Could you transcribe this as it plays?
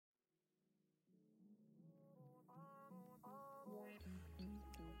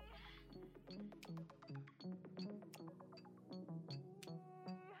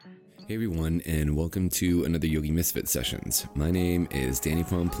Hey everyone, and welcome to another Yogi Misfit Sessions. My name is Danny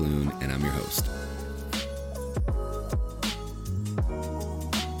Pomploon, and I'm your host.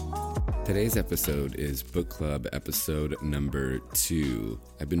 Today's episode is book club episode number 2.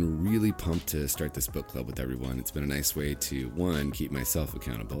 I've been really pumped to start this book club with everyone. It's been a nice way to, 1, keep myself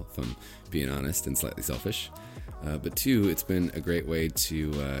accountable, if I'm being honest and slightly selfish. But 2, it's been a great way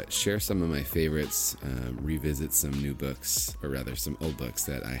to share some of my favorites, revisit some new books, or rather some old books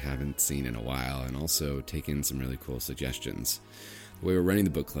that I haven't seen in a while, and also take in some really cool suggestions. The way we're running the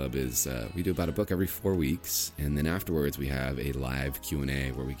book club is we do about a book every 4 weeks, and then afterwards we have a live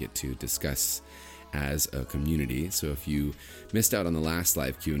Q&A where we get to discuss as a community. So if you missed out on the last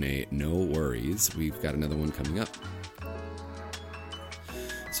live Q&A, no worries. We've got another one coming up.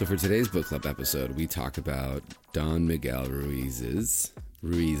 So for today's book club episode, we talk about Don Miguel Ruiz's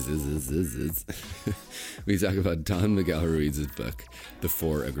we talk about Don Miguel Ruiz's book, The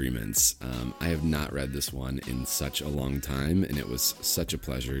Four Agreements. I have not read this one in such a long time, and it was such a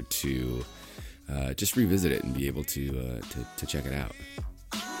pleasure to just revisit it and be able to check it out.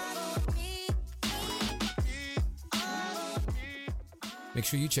 Make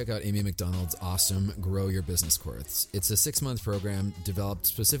sure you check out Amy McDonald's awesome Grow Your Business course. It's a 6-month program developed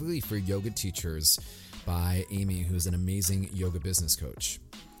specifically for yoga teachers by Amy, who's an amazing yoga business coach.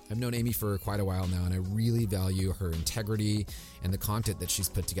 I've known Amy for quite a while now, and I really value her integrity and the content that she's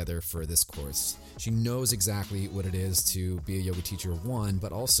put together for this course. She knows exactly what it is to be a yoga teacher, 1,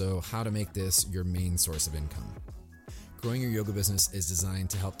 but also how to make this your main source of income. Growing your yoga business is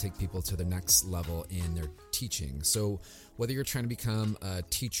designed to help take people to the next level in their teaching. So whether you're trying to become a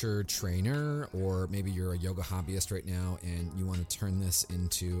teacher trainer, or maybe you're a yoga hobbyist right now and you want to turn this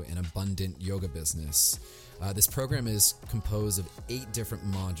into an abundant yoga business, this program is composed of 8 different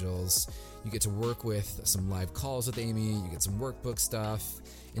modules. You get to work with some live calls with Amy, you get some workbook stuff,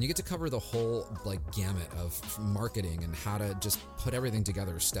 and you get to cover the whole gamut of marketing and how to just put everything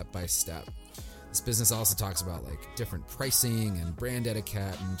together step by step. This business also talks about different pricing and brand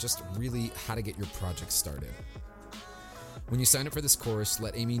etiquette and just really how to get your project started. When you sign up for this course,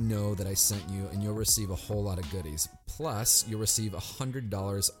 let Amy know that I sent you, and you'll receive a whole lot of goodies. Plus, you'll receive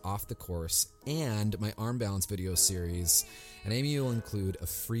 $100 off the course and my arm balance video series, and Amy will include a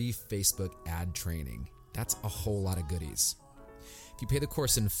free Facebook ad training. That's a whole lot of goodies. If you pay the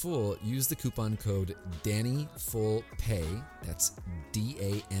course in full, use the coupon code DannyFullPay, that's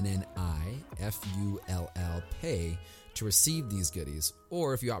DANNIFULL Pay, to receive these goodies.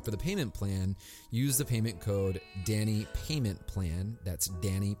 Or if you opt for the payment plan, use the payment code Danny Payment Plan, that's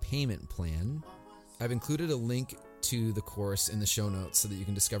Danny Payment Plan. I've included a link to the course in the show notes so that you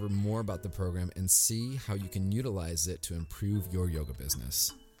can discover more about the program and see how you can utilize it to improve your yoga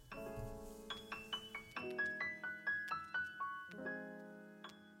business.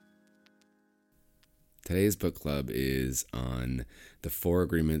 Today's book club is on The Four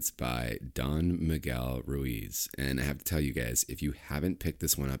Agreements by Don Miguel Ruiz. And I have to tell you guys, if you haven't picked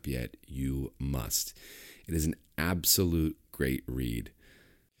this one up yet, you must. It is an absolute great read.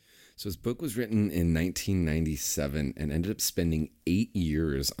 So his book was written in 1997 and ended up spending 8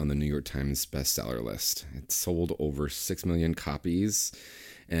 years on the New York Times bestseller list. It sold over 6 million copies.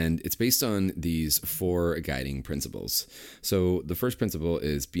 And it's based on these 4 guiding principles. So the first principle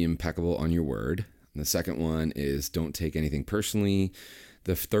is be impeccable on your word. The second one is don't take anything personally.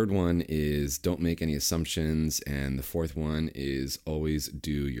 The third one is don't make any assumptions. And the fourth one is always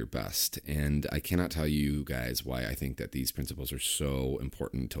do your best. And I cannot tell you guys why I think that these principles are so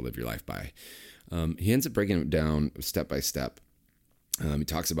important to live your life by. He ends up breaking it down step by step. He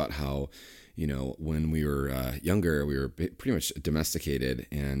talks about how, when we were younger, we were pretty much domesticated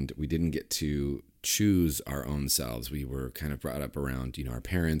and we didn't get to choose our own selves. We were kind of brought up around, our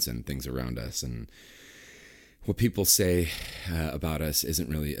parents and things around us. And what people say about us isn't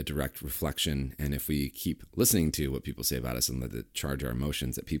really a direct reflection. And if we keep listening to what people say about us and let it charge our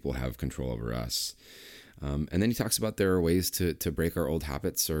emotions, that people have control over us. And then he talks about there are ways to break our old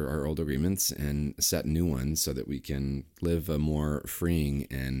habits or our old agreements and set new ones so that we can live a more freeing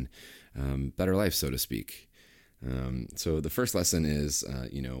and better life, so to speak. So the first lesson is,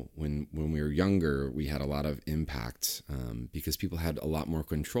 when we were younger, we had a lot of impact because people had a lot more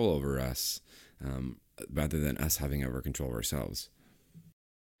control over us rather than us having ever control of ourselves.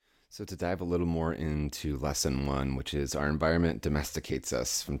 So to dive a little more into lesson 1, which is our environment domesticates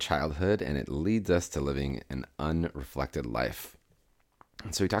us from childhood and it leads us to living an unreflected life.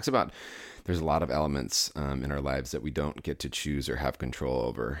 And so he talks about there's a lot of elements in our lives that we don't get to choose or have control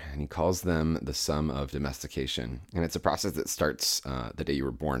over. And he calls them the sum of domestication. And it's a process that starts the day you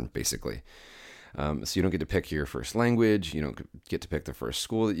were born, basically. So you don't get to pick your first language, you don't get to pick the first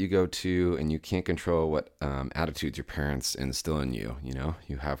school that you go to, and you can't control what attitudes your parents instill in you.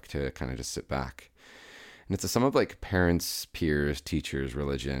 You have to kind of just sit back. And it's a sum of like parents, peers, teachers,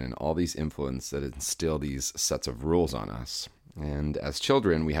 religion, and all these influence that instill these sets of rules on us. And as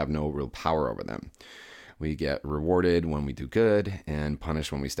children, we have no real power over them. We get rewarded when we do good and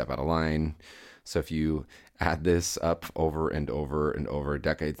punished when we step out of line. So if you add this up over and over and over,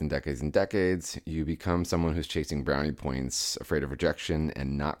 decades and decades and decades, you become someone who's chasing brownie points, afraid of rejection,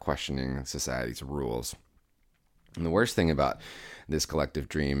 and not questioning society's rules. And the worst thing about this collective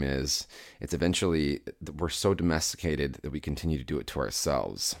dream is we're so domesticated that we continue to do it to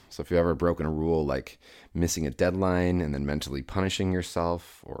ourselves. So if you've ever broken a rule like missing a deadline and then mentally punishing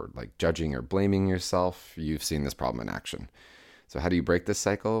yourself, or like judging or blaming yourself, you've seen this problem in action. So how do you break this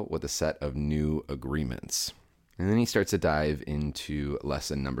cycle? With a set of new agreements. And then he starts to dive into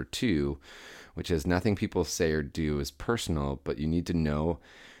lesson number 2, which is nothing people say or do is personal, but you need to know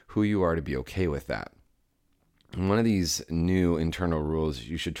who you are to be okay with that. And one of these new internal rules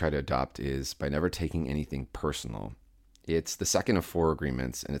you should try to adopt is by never taking anything personal. It's the second of 4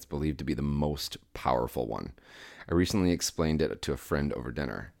 agreements, and it's believed to be the most powerful one. I recently explained it to a friend over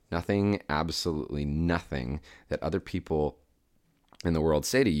dinner. Nothing, absolutely nothing that other people in the world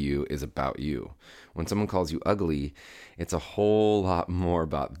say to you is about you. When someone calls you ugly, it's a whole lot more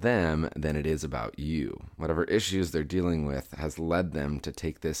about them than it is about you. Whatever issues they're dealing with has led them to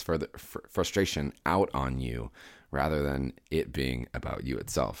take this further frustration out on you rather than it being about you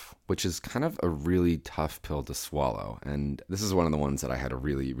itself, which is kind of a really tough pill to swallow. And this is one of the ones that I had a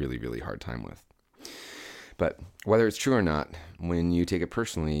really, really, really hard time with. But whether it's true or not, when you take it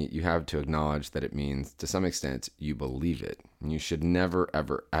personally, you have to acknowledge that it means, to some extent, you believe it. And you should never,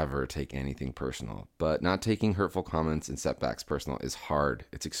 ever, ever take anything personal. But not taking hurtful comments and setbacks personal is hard.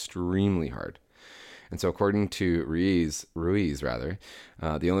 It's extremely hard. And so according to Ruiz, the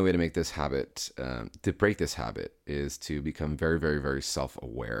only way to make this habit, to break this habit, is to become very, very, very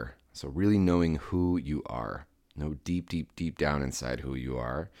self-aware. So really knowing who you are. Know deep, deep, deep down inside who you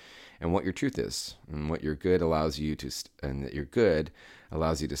are, and what your truth is, and what your good allows you to, and that your good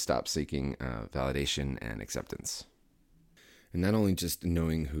allows you to stop seeking validation and acceptance. And not only just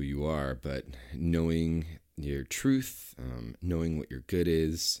knowing who you are, but knowing your truth, knowing what your good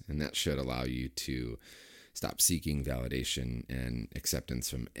is, and that should allow you to stop seeking validation and acceptance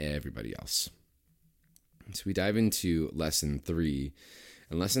from everybody else. So we dive into lesson 3.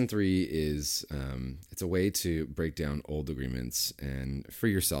 And lesson 3 is it's a way to break down old agreements and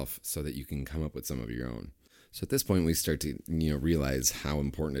free yourself so that you can come up with some of your own. So at this point, we start to realize how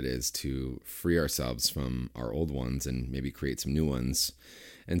important it is to free ourselves from our old ones and maybe create some new ones.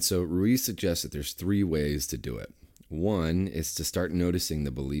 And so Ruiz suggests that there's 3 ways to do it. One is to start noticing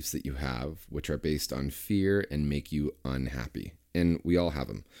the beliefs that you have, which are based on fear and make you unhappy. And we all have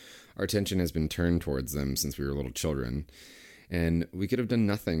them. Our attention has been turned towards them since we were little children. And we could have done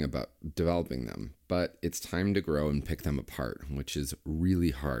nothing about developing them, but it's time to grow and pick them apart, which is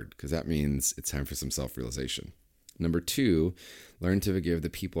really hard because that means it's time for some self-realization. Number 2, learn to forgive the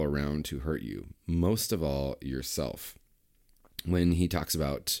people around who hurt you, most of all yourself. When he talks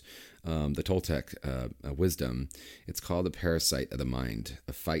about the Toltec wisdom, it's called a parasite of the mind.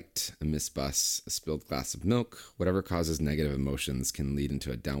 A fight, a missed bus, a spilled glass of milk, whatever causes negative emotions can lead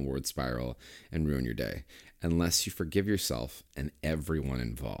into a downward spiral and ruin your day, unless you forgive yourself and everyone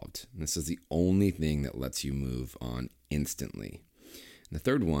involved. And this is the only thing that lets you move on instantly. And the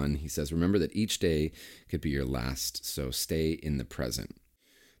third one, he says, remember that each day could be your last, so stay in the present.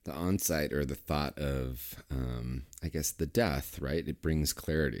 The onset, or the thought of, the death, right? It brings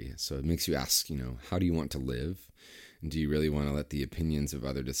clarity. So it makes you ask, how do you want to live? And do you really want to let the opinions of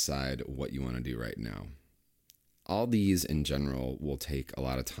others decide what you want to do right now? All these in general will take a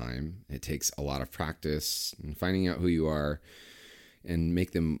lot of time. It takes a lot of practice and finding out who you are and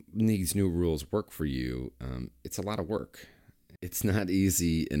make these new rules work for you. It's a lot of work. It's not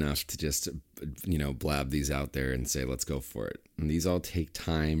easy enough to just, blab these out there and say, let's go for it. And these all take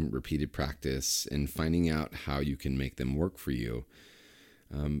time, repeated practice, and finding out how you can make them work for you.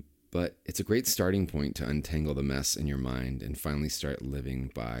 But it's a great starting point to untangle the mess in your mind and finally start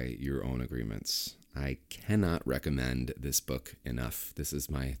living by your own agreements. I cannot recommend this book enough. This is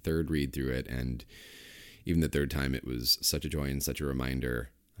my 3rd read through it, and even the 3rd time, it was such a joy and such a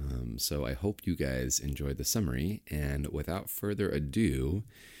reminder. So I hope you guys enjoyed the summary, and without further ado,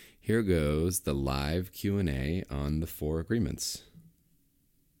 here goes the live Q&A on the 4 agreements.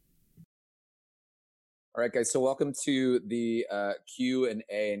 All right, guys. So welcome to the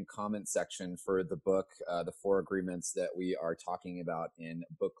Q&A and comment section for the book, The Four Agreements that we are talking about in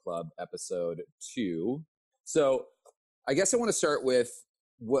Book Club episode 2. So I guess I want to start with,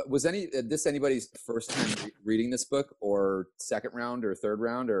 this anybody's first time reading this book, or second round or third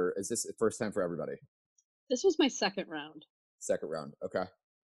round, or is this the first time for everybody? This was my second round. Second round. Okay.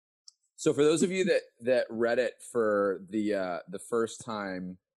 So for those of you that read it for the first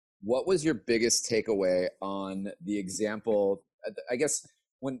time, what was your biggest takeaway on the example? I guess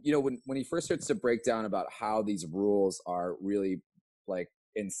when he first starts to break down about how these rules are really like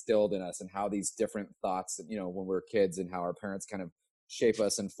instilled in us, and how these different thoughts, when we're kids, and how our parents kind of shape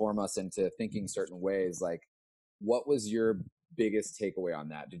us and form us into thinking certain ways, like, what was your biggest takeaway on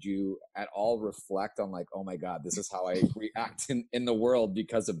that? Did you at all reflect on, like, oh my God, this is how I react in the world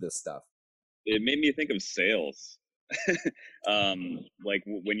because of this stuff? It made me think of sales. Like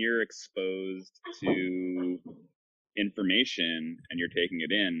when you're exposed to information and you're taking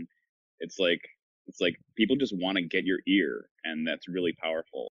it in, it's like people just want to get your ear, and that's really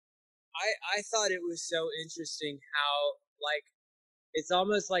powerful. I thought it was so interesting how, like, it's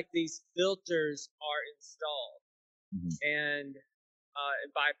almost like these filters are installed, and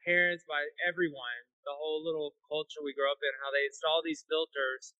by parents, by everyone, the whole little culture we grow up in, how they install these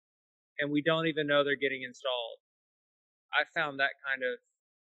filters and we don't even know they're getting installed. I found that I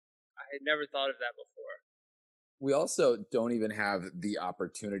had never thought of that before. We also don't even have the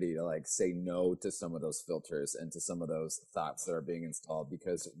opportunity to, like, say no to some of those filters and to some of those thoughts that are being installed,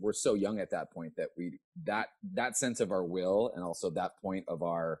 because we're so young at that point that that sense of our will, and also that point of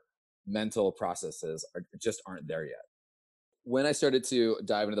our mental processes aren't there yet. When I started to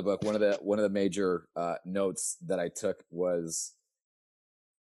dive into the book, one of the major notes that I took was,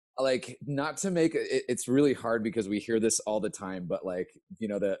 like, not to make it's really hard because we hear this all the time, but, like,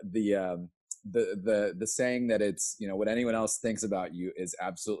 the saying that it's, what anyone else thinks about you is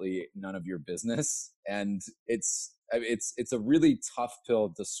absolutely none of your business. And it's a really tough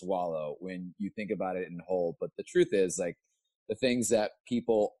pill to swallow when you think about it in whole. But the truth is, like, the things that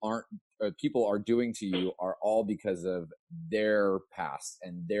people are doing to you are all because of their past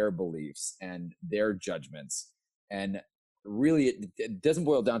and their beliefs and their judgments. And really, it doesn't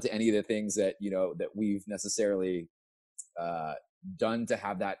boil down to any of the things that that we've necessarily done to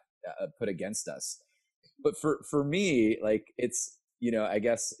have that put against us. But for me, like, it's, I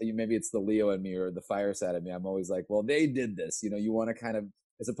guess maybe it's the Leo in me or the fire side of me. I'm always like, well, they did this. You want to kind of,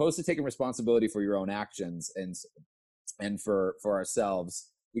 as opposed to taking responsibility for your own actions and for ourselves,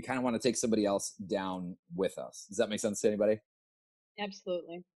 we kind of want to take somebody else down with us. Does that make sense to anybody?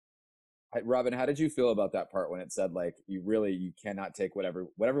 Absolutely. Robin, how did you feel about that part when it said, like, you cannot take what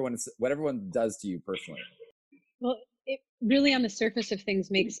everyone does to you personally? Well, it really, on the surface of things,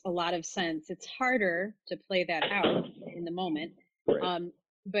 makes a lot of sense. It's harder to play that out in the moment, right.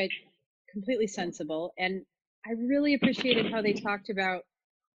 But completely sensible. And I really appreciated how they talked about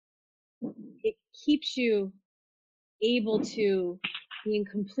it keeps you able to be in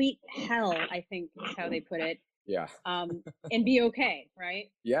complete hell, I think is how they put it. Yeah. And be okay,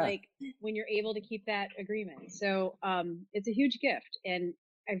 right? Yeah. Like, when you're able to keep that agreement. So it's a huge gift. And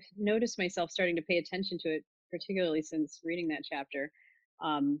I've noticed myself starting to pay attention to it, particularly since reading that chapter.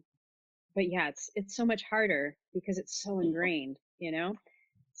 But yeah, it's so much harder because it's so ingrained,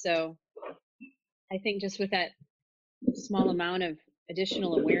 So I think just with that small amount of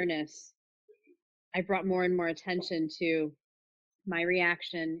additional awareness, I brought more and more attention to my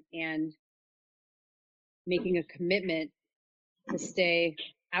reaction and making a commitment to stay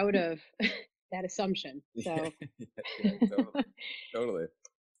out of that assumption. So totally.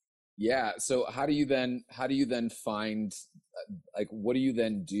 Yeah. So how do you then find, like, what do you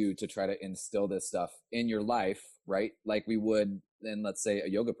then do to try to instill this stuff in your life, right? Like we would in, let's say, a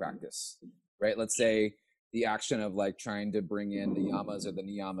yoga practice, right? Let's say the action of, like, trying to bring in the yamas or the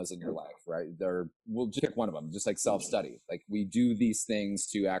niyamas in your life, right? We'll just pick one of them, just like self-study. Like, we do these things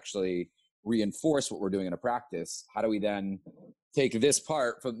to actually reinforce what we're doing in a practice. How do we then take this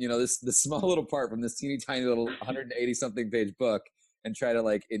part from, this small little part from this teeny tiny little 180 something page book and try to,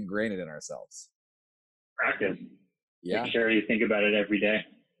 like, ingrain it in ourselves? Practice. Yeah. Make sure you think about it every day.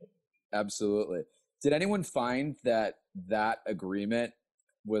 Absolutely. Did anyone find that agreement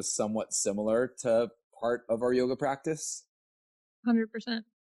was somewhat similar to part of our yoga practice? 100%.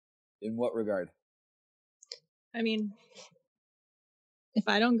 In what regard? I mean, if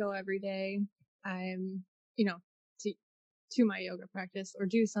I don't go every day, I'm, to my yoga practice, or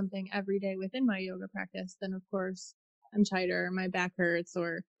do something every day within my yoga practice, then of course I'm tighter, my back hurts,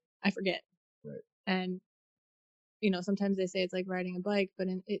 or I forget. Right. And, sometimes they say it's like riding a bike, but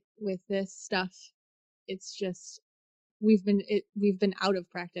with this stuff, It's just we've been out of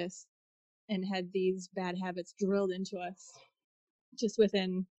practice and had these bad habits drilled into us just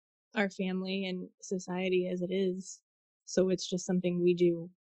within our family and society as it is. So it's just something we do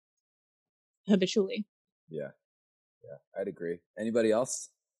habitually. Yeah. I'd agree. Anybody else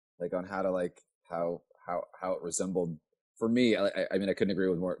like on how to like how it resembled for me? I mean, I couldn't agree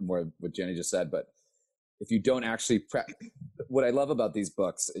with more what Jenny just said, but if you don't actually what I love about these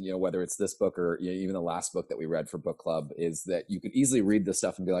books, you know, whether it's this book or, you know, even the last book that we read for book club, is that you can easily read this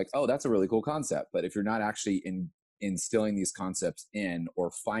stuff and be like, oh, that's a really cool concept. But if you're not actually instilling these concepts in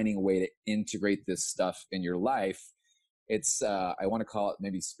or finding a way to integrate this stuff in your life, it's I want to call it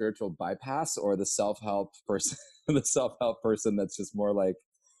maybe spiritual bypass, or the self-help person the self-help person that's just more like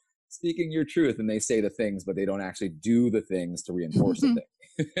speaking your truth, and they say the things but they don't actually do the things to reinforce the thing.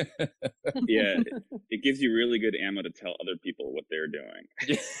 Yeah, it gives you really good ammo to tell other people what they're doing.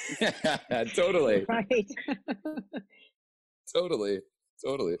 Yeah, totally. Right. Totally.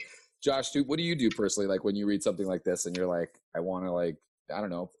 Josh, what do you do personally, like when you read something like this and you're like, I want to, like, I don't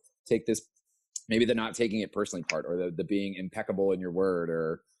know, take this, maybe the not taking it personally part, or the being impeccable in your word,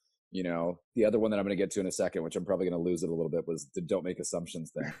 or, you know, the other one that I'm going to get to in a second, which I'm probably going to lose it a little bit, was the don't make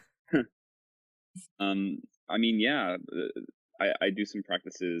assumptions thing. I mean, yeah, I do some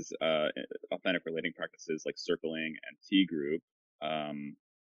practices, authentic relating practices like circling and T group,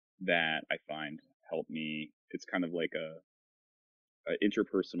 that I find help me. It's kind of like a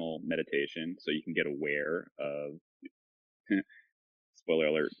interpersonal meditation, so you can get aware of spoiler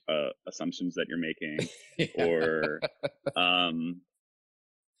alert, assumptions that you're making, or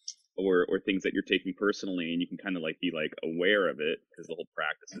things that you're taking personally, and you can kind of like be like aware of it, because the whole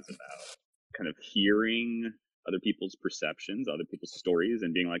practice is about kind of hearing other people's perceptions, other people's stories,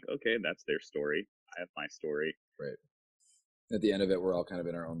 and being like, okay, that's their story, I have my story. Right. At the end of it, we're all kind of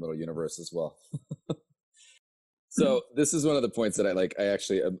in our own little universe as well. So this is one of the points that I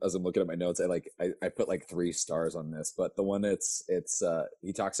actually, as I'm looking at my notes, I put like 3 stars on this, but the one it's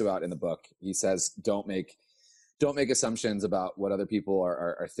he talks about in the book, he says, don't make assumptions about what other people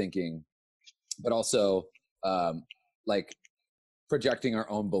are thinking, but also, like projecting our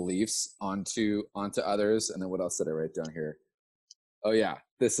own beliefs onto others. And then what else did I write down here? Oh yeah,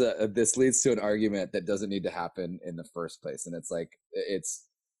 this leads to an argument that doesn't need to happen in the first place. And it's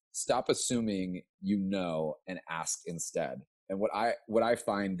stop assuming you know and ask instead. And what I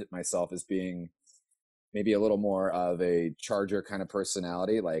find myself as being maybe a little more of a charger kind of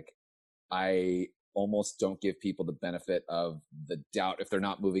personality, like I almost don't give people the benefit of the doubt if they're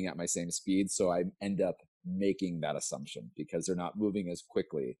not moving at my same speed. So I end up making that assumption because they're not moving as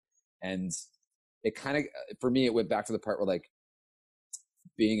quickly. And it kind of, for me, it went back to the part where like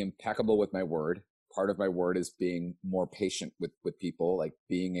being impeccable with my word. Part of my word is being more patient with people. Like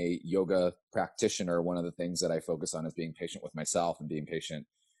being a yoga practitioner, one of the things that I focus on is being patient with myself and being patient,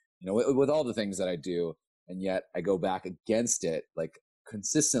 you know, with all the things that I do. And yet I go back against it, like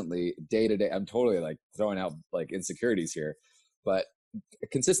consistently day to day. I'm totally like throwing out like insecurities here, but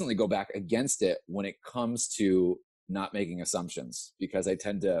consistently go back against it when it comes to not making assumptions, because I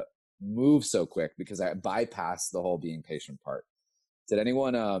tend to move so quick because I bypass the whole being patient part. Did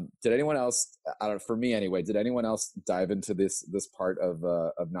anyone else, I don't know, for me anyway, did anyone else dive into this part of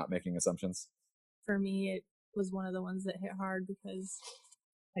not making assumptions? For me, it was one of the ones that hit hard because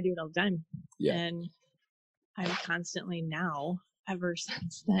I do it all the time. Yeah. And I'm constantly now, ever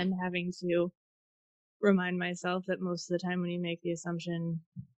since then, having to remind myself that most of the time when you make the assumption,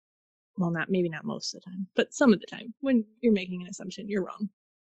 well, maybe not most of the time, but some of the time when you're making an assumption, you're wrong.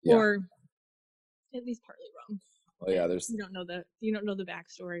 Yeah. Or at least partly wrong. Oh yeah, you don't know the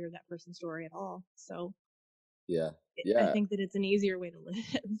backstory or that person's story at all. So yeah. I think that it's an easier way to live,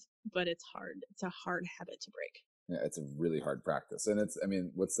 but it's hard. It's a hard habit to break. Yeah, it's a really hard practice, and I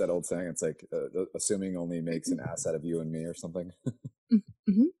mean, what's that old saying? It's like assuming only makes an ass out of you and me, or something.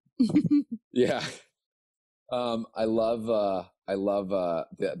 Mm-hmm. Yeah. I love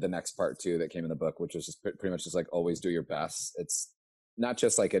the next part too that came in the book, which is just pretty much just like always do your best. It's not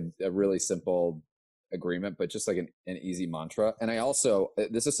just like a really simple agreement, but just like an easy mantra. And I also,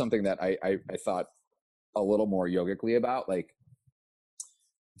 this is something that I thought a little more yogically about, like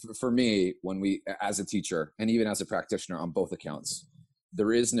for me, when we, as a teacher and even as a practitioner on both accounts,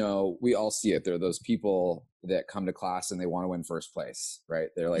 we all see it. There are those people that come to class and they want to win first place, right?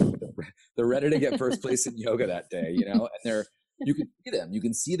 They're like, they're ready to get first place in yoga that day, you know, and you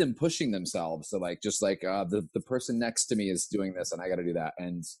can see them pushing themselves. So like, just like, the person next to me is doing this and I got to do that.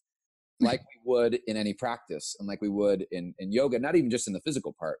 And like we would in any practice, and like we would in yoga, not even just in the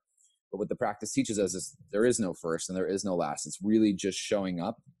physical part, but what the practice teaches us is there is no first and there is no last. It's really just showing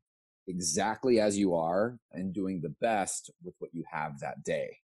up exactly as you are and doing the best with what you have that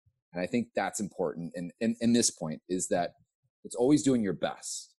day. And I think that's important. And in this point is that it's always doing your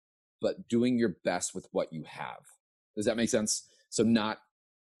best, but doing your best with what you have. Does that make sense? So not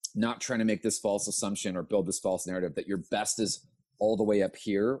trying to make this false assumption or build this false narrative that your best is all the way up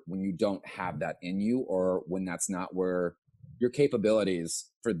here when you don't have that in you, or when that's not where your capabilities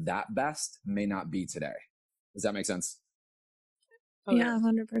for that best may not be today. Does that make sense? Oh, yeah,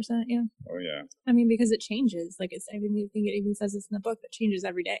 100%. Yeah. Oh yeah. I mean, because it changes. Like I think it even says this in the book, that changes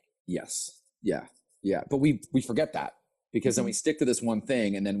every day. Yes. Yeah. Yeah. But we forget that, because then we stick to this one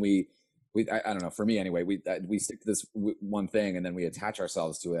thing, and then I don't know, for me anyway, we stick to this one thing, and then we attach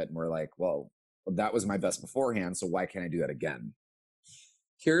ourselves to it, and we're like, well, that was my best beforehand, so why can't I do that again?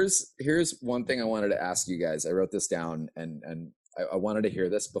 Here's one thing I wanted to ask you guys. I wrote this down, and I wanted to hear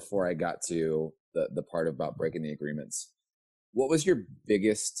this before I got to the part about breaking the agreements. What was your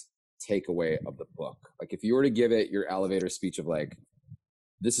biggest takeaway of the book? Like, if you were to give it your elevator speech of like,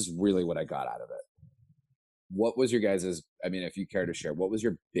 this is really what I got out of it, what was your guys's, I mean, if you care to share, what was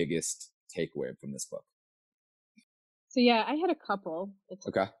your biggest takeaway from this book? So yeah, I had a couple. It's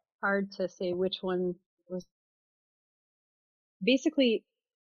okay. Hard to say which one was. Basically,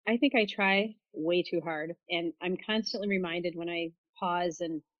 I think I try way too hard, and I'm constantly reminded when I pause,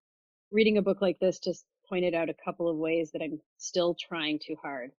 and reading a book like this just pointed out a couple of ways that I'm still trying too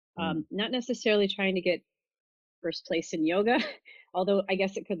hard. Not necessarily trying to get first place in yoga, although I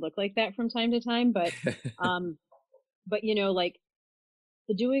guess it could look like that from time to time, but you know, like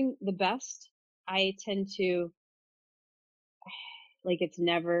the doing the best, I tend to like, it's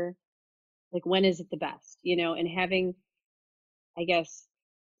never like, when is it the best, you know, and having, I guess,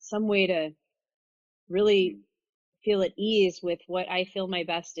 some way to really feel at ease with what I feel my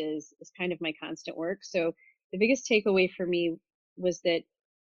best is kind of my constant work. So the biggest takeaway for me was that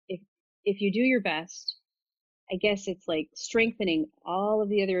if you do your best, I guess it's like strengthening all of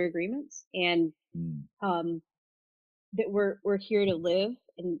the other agreements, and that we're here to live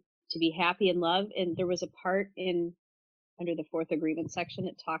and to be happy and love. And there was a part under the fourth agreement section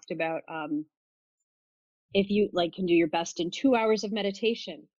that talked about if you like can do your best in 2 hours of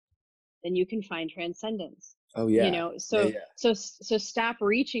meditation, then you can find transcendence. Oh yeah. You know, so stop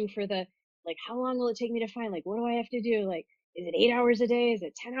reaching for the, like, how long will it take me to find, like, what do I have to do? Like, is it 8 hours a day? Is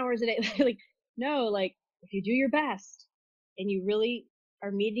it 10 hours a day? Like, no, like, if you do your best and you really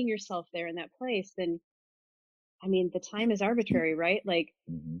are meeting yourself there in that place, then, I mean, the time is arbitrary, right? Like,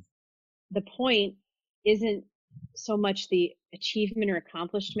 the point isn't so much the achievement or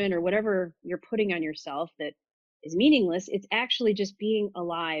accomplishment or whatever you're putting on yourself that is meaningless. It's actually just being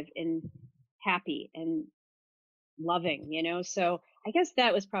alive and happy and loving, you know? So I guess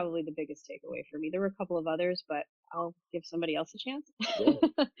that was probably the biggest takeaway for me. There were a couple of others, but I'll give somebody else a chance.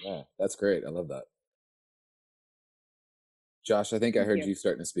 Yeah, that's great. I love that. Josh, I think I heard you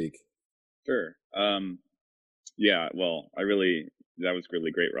starting to speak. Sure. Yeah, well, that was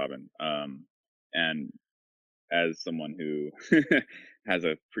really great, Robin. And as someone who has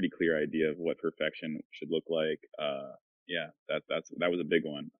a pretty clear idea of what perfection should look like, yeah, that was a big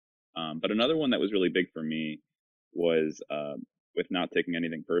one. But another one that was really big for me was, with not taking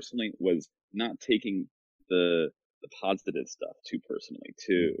anything personally, was not taking the positive stuff too personally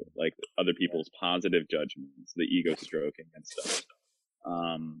too, like other people's positive judgments, the ego stroking and stuff.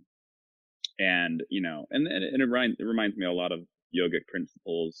 And you know, and it reminds me a lot of yogic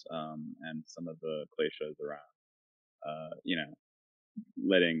principles, and some of the kleshas around, you know,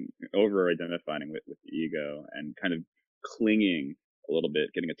 letting over identifying with the ego and kind of clinging a little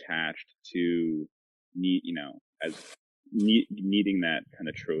bit, getting attached to needing that kind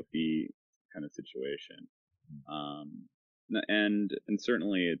of trophy kind of situation. And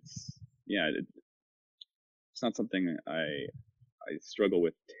certainly it's not something I struggle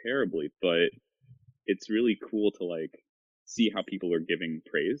with terribly, but it's really cool to like see how people are giving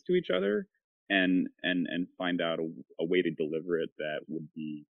praise to each other and find out a way to deliver it that would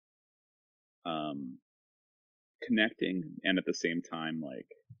be connecting, and at the same time like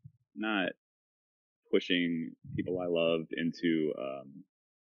not pushing people I loved into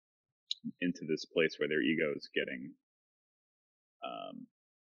this place where their ego is getting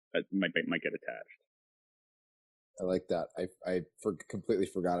might get attached. I like that. I completely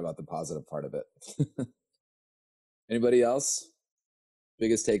forgot about the positive part of it. Anybody else?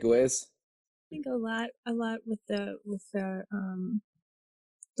 Biggest takeaways? I think a lot with the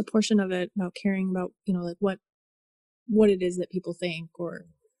portion of it about caring about, you know, like what it is that people think or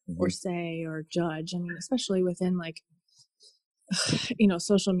say or judge. I mean, especially within like, you know,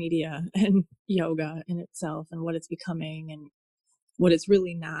 social media and yoga in itself and what it's becoming. And what it's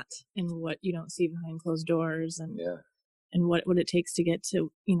really not, and what you don't see behind closed doors, and what it takes to get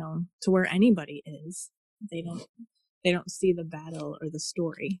to, to where anybody is. They don't see the battle or the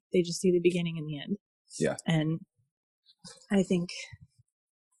story. They just see the beginning and the end. Yeah. And I think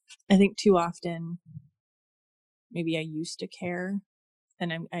too often maybe I used to care,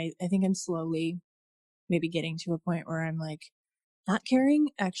 and I think I'm slowly maybe getting to a point where I'm like, not caring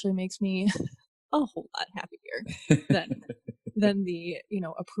actually makes me a whole lot happier than the,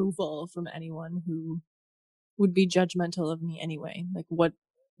 approval from anyone who would be judgmental of me anyway. Like, what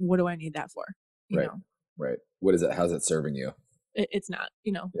do I need that for? You know? Right. What is it? How's it serving you? It's not,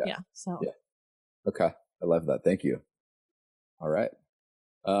 yeah. So. Yeah. Okay. I love that. Thank you. All right.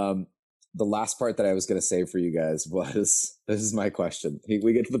 The last part that I was going to say for you guys was, this is my question.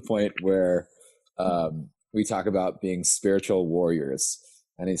 We get to the point where we talk about being spiritual warriors,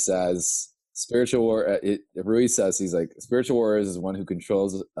 and he says, Ruiz says, he's like, spiritual warriors is one who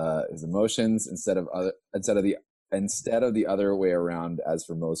controls his emotions instead of the other way around. As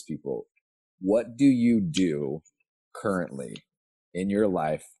for most people, what do you do currently in your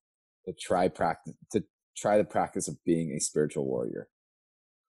life to try the practice of being a spiritual warrior?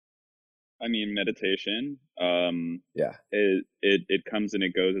 I mean, meditation. Yeah. It comes and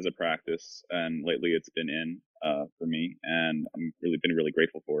it goes as a practice, and lately it's been in for me, and I'm been really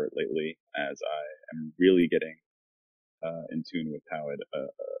grateful for it lately, as I am really getting in tune with how it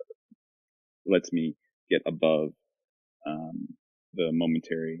lets me get above the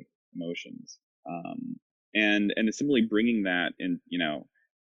momentary emotions, and it's simply bringing that in,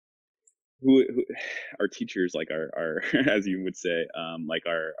 who our teachers, like our as you would say, like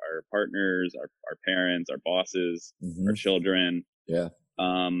our partners, our parents, our bosses, our children,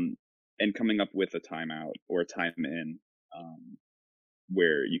 and coming up with a timeout or a time in,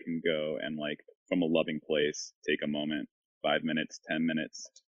 where you can go and, like, from a loving place, take a moment, 5 minutes, 10 minutes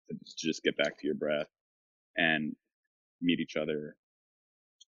to just get back to your breath and meet each other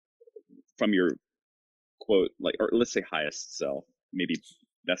from your quote, like, or let's say highest self. Maybe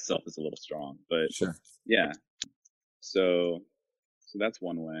best self is a little strong, but sure. Yeah. So that's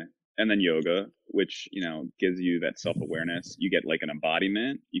one way. And then yoga, which, gives you that self-awareness. You get like an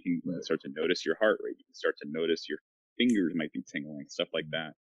embodiment. You can start to notice your heart rate. You can start to notice your fingers might be tingling, stuff like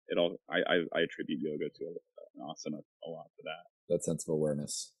that. I attribute yoga to an asana a lot for that. That sense of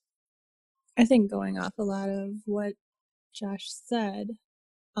awareness. I think going off a lot of what Josh said,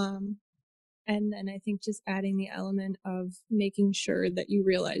 and then I think just adding the element of making sure that you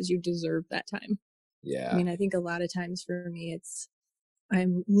realize you deserve that time. Yeah. I mean, I think a lot of times for me,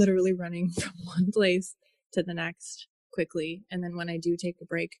 I'm literally running from one place to the next quickly. And then when I do take a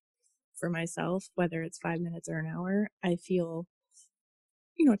break for myself, whether it's 5 minutes or an hour, I feel,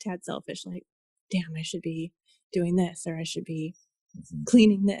 a tad selfish, like, damn, I should be doing this, or I should be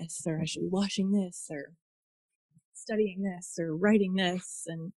cleaning this, or I should be washing this, or studying this, or writing this.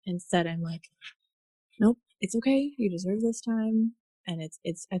 And instead I'm like, nope, it's okay. You deserve this time. And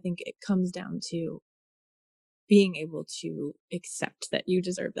I think it comes down to being able to accept that you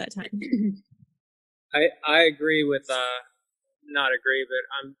deserve that time. I agree with, not agree, but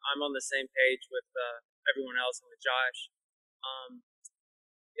I'm on the same page with everyone else and with Josh.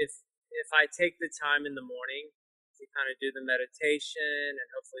 If I take the time in the morning to kind of do the meditation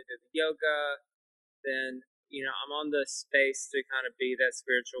and hopefully do the yoga, then, I'm on the space to kind of be that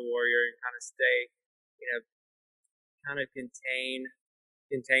spiritual warrior and kind of stay, kind of contain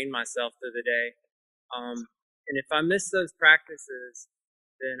myself through the day. And if I miss those practices,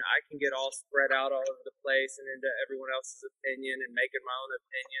 then I can get all spread out all over the place and into everyone else's opinion and making my own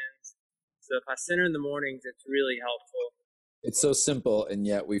opinions. So if I center in the mornings, it's really helpful. It's so simple, and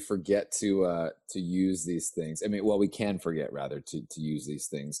yet we forget to use these things. I mean, well, we can forget rather to use these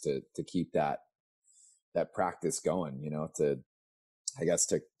things to keep that practice going. To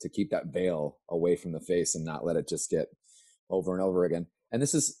keep that veil away from the face and not let it just get over and over again. And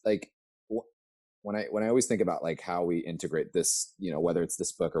this is like when I always think about like how we integrate this, whether it's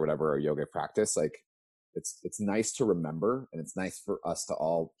this book or whatever, or yoga practice, like it's nice to remember, and it's nice for us to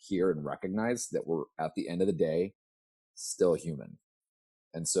all hear and recognize that we're, at the end of the day, still human.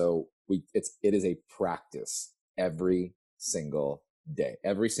 And so it is a practice every single day,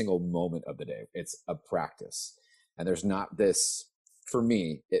 every single moment of the day. It's a practice. And there's not this, for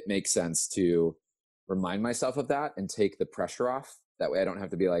me, it makes sense to remind myself of that and take the pressure off. That way I don't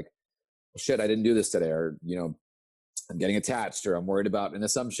have to be like, well, shit, I didn't do this today, or, I'm getting attached, or I'm worried about an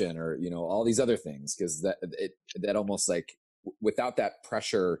assumption, or, all these other things. Cause that almost like, without that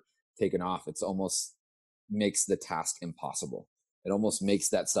pressure taken off, it's almost makes the task impossible. It almost makes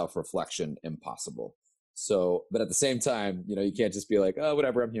that self-reflection impossible. So, but at the same time, you can't just be like, oh,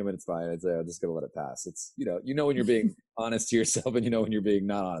 whatever, I'm human, it's fine. I'm just gonna let it pass. It's when you're being honest to yourself, and when you're being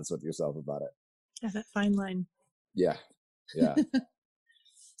not honest with yourself about it. Yeah, that fine line. Yeah.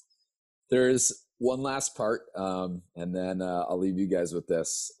 There's one last part, and then I'll leave you guys with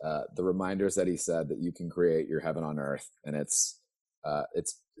this: the reminders that he said that you can create your heaven on earth, and it's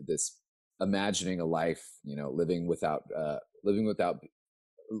this imagining a life, living without a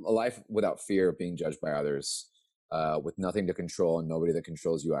life without fear of being judged by others, with nothing to control and nobody that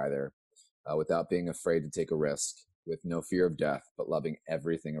controls you either, without being afraid to take a risk, with no fear of death, but loving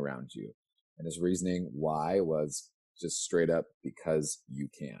everything around you. And his reasoning why was just straight up because you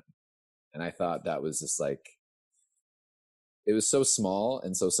can. And I thought that was just like, it was so small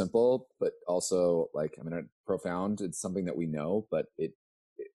and so simple, but also profound. It's something that we know, but it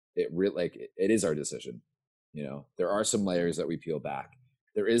really, it is our decision. There are some layers that we peel back.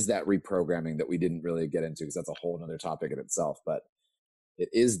 There is that reprogramming that we didn't really get into, because that's a whole other topic in itself, but it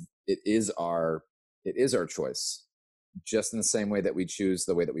is our choice, just in the same way that we choose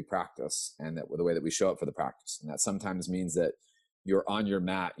the way that we practice, and that the way that we show up for the practice. And that sometimes means that you're on your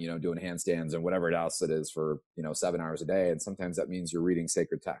mat, doing handstands and whatever else it is for, 7 hours a day. And sometimes that means you're reading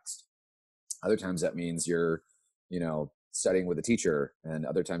sacred text. Other times that means you're, studying with a teacher. And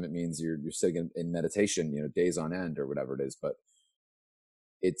other time it means you're sitting in meditation, days on end or whatever it is. But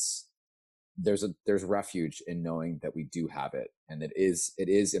there's refuge in knowing that we do have it, and it is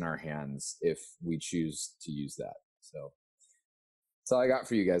in our hands if we choose to use that. So that's all I got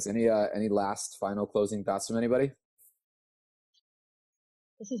for you guys. Any last final closing thoughts from anybody?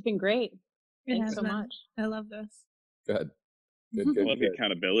 This has been great. Thanks so much. I love this. Good. I love the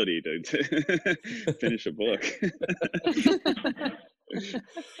accountability to finish a book.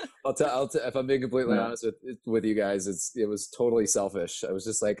 I'll tell if I'm being completely honest with you guys, it was totally selfish. I was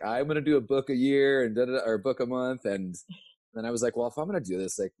just like, I'm going to do a book a year or a book a month. And then I was like, well, if I'm going to do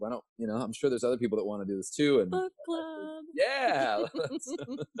this, like, why don't, I'm sure there's other people that want to do this too. And book club. Yeah.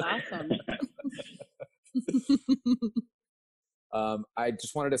 Awesome. I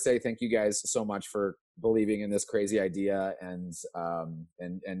just wanted to say thank you guys so much for believing in this crazy idea and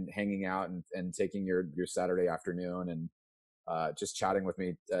hanging out and taking your Saturday afternoon and just chatting with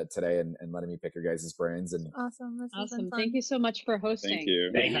me today and letting me pick your guys' brains. And awesome. Awesome. Thank you so much for hosting. Thank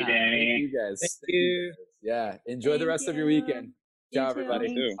you. Thank you, Danny. Thank you guys. Thank you. Yeah. Enjoy the rest of your weekend. Ciao, everybody.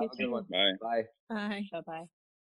 Thanks, Have a good one. Bye. Bye. Bye. Bye-bye.